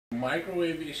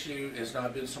microwave issue has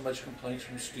not been so much complaints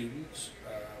from students.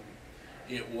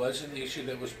 It was an issue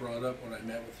that was brought up when I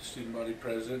met with the student body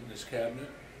president and his cabinet,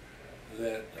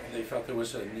 that they felt there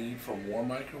was a need for more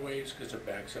microwaves because it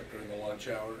backs up during the lunch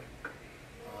hour.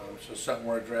 So something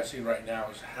we're addressing right now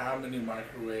is how many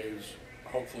microwaves,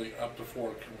 hopefully up to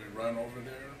 4, can we run over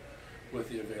there with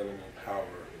the available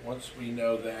power. Once we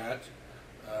know that,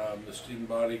 the student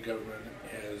body government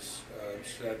has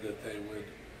said that they would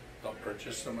help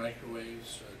purchase the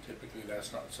microwaves. Typically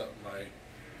that's not something I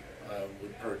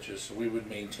would purchase. So we would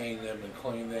maintain them and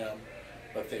clean them,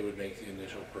 but they would make the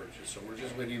initial purchase. So we're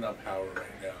just waiting on power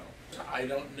right now. So I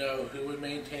don't know who would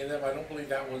maintain them. I don't believe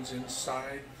that one's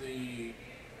inside the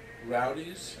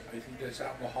Rowdies. I think that's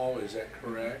out in the hallway. Is that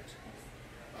correct?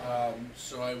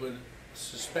 So I would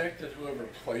suspect that whoever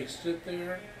placed it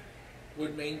there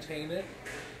would maintain it.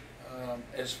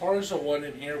 As far as the one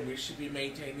in here, we should be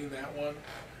maintaining that one.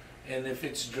 And if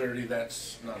it's dirty,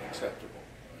 that's not acceptable.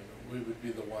 We would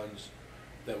be the ones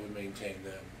that would maintain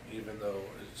them. Even though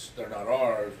they're not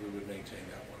ours, we would maintain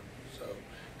that one. So,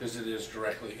 because it is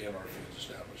directly in our food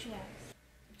establishment. Yes.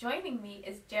 Joining me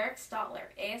is Derek Stotler,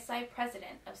 ASI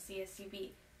President of CSUB.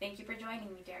 Thank you for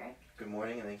joining me, Derek. Good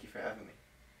morning, and thank you for having me.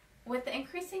 With the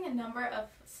increasing number of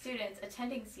students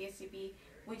attending CSUB,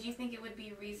 would you think it would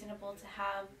be reasonable to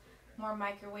have more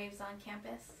microwaves on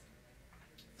campus?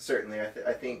 Certainly.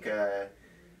 I think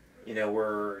you know,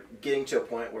 we're getting to a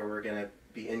point where we're going to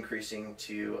be increasing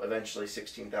to eventually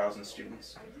 16,000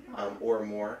 students or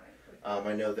more.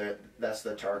 I know that that's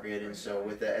the target, and so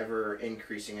with the ever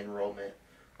increasing enrollment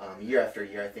year after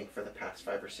year, I think for the past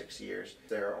 5 or 6 years,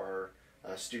 there are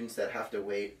students that have to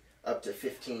wait up to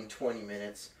 15-20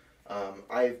 minutes.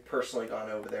 I've personally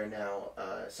gone over there now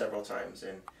several times,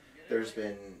 and there's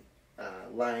been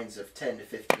lines of 10 to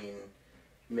 15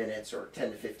 minutes or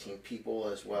 10 to 15 people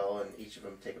as well, and each of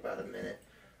them take about a minute.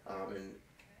 And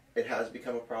it has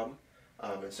become a problem.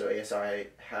 And so ASI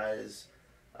has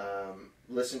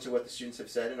listened to what the students have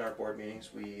said in our board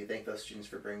meetings. We thank those students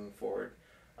for bringing forward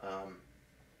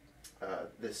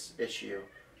this issue.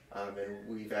 And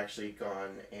we've actually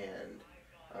gone and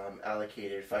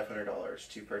allocated $500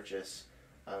 to purchase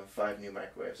 5 new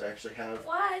microwaves. I actually have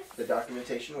the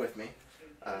documentation with me.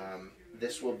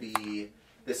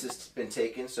 This has been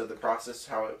taken, so the process,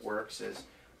 how it works is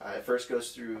it first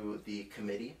goes through the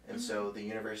committee, and so the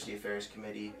University Affairs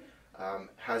Committee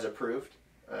has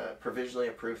provisionally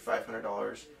approved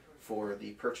 $500 for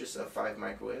the purchase of 5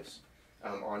 microwaves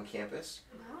on campus.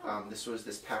 Wow. This was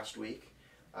this past week.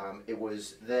 It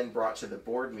was then brought to the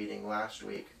board meeting last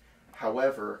week.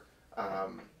 However,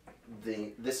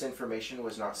 this information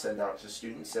was not sent out to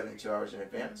students 72 hours in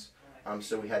advance,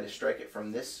 so we had to strike it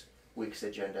from this week's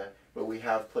agenda, but we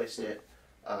have placed it,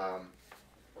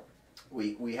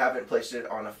 we haven't placed it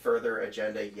on a further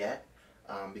agenda yet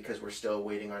because we're still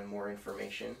waiting on more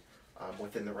information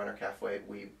within the Runner Cafe.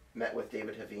 We met with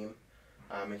David Hveem,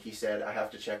 and he said I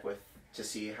have to check to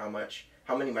see how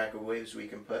many microwaves we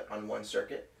can put on one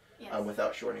circuit. Yes.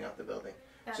 Without shorting out the building.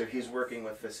 So he's working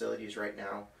with facilities right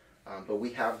now, but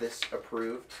we have this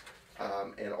approved,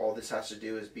 and all this has to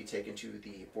do is be taken to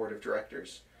the board of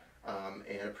directors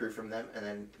and approved from them, and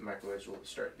then the microwaves will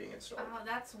start being installed. Oh,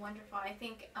 that's wonderful. I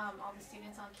think all the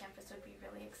students on campus would be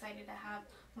really excited to have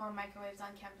more microwaves on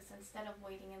campus instead of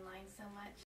waiting in line so much.